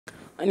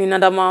And in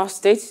Adamawa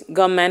State,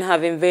 gunmen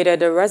have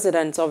invaded the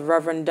residence of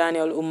Reverend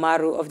Daniel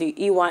Umaru of the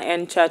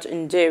EYN Church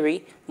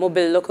Njairi,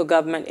 Mubi local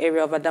government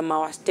area of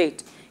Adamawa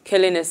State,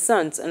 killing his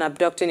sons and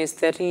abducting his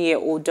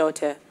 13-year-old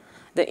daughter.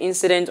 The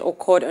incident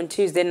occurred on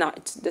Tuesday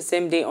night, the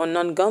same day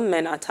unknown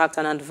gunmen attacked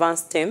an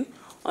advance team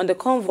on the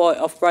convoy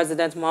of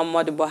President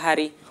Muhammadu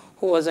Buhari,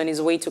 who was on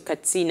his way to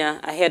Katsina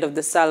ahead of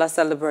the Salah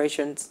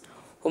celebrations.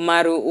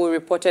 Umaru, who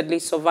reportedly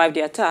survived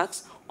the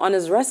attacks on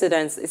his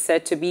residence, is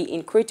said to be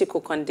in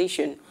critical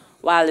condition,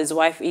 while his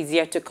wife is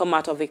yet to come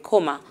out of a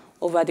coma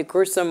over the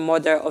gruesome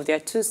murder of their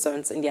two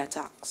sons in the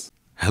attacks.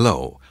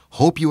 Hello,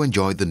 hope you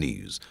enjoyed the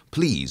news.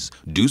 Please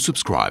do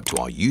subscribe to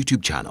our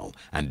YouTube channel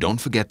and don't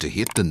forget to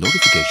hit the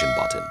notification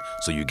button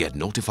so you get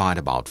notified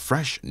about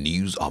fresh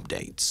news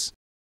updates.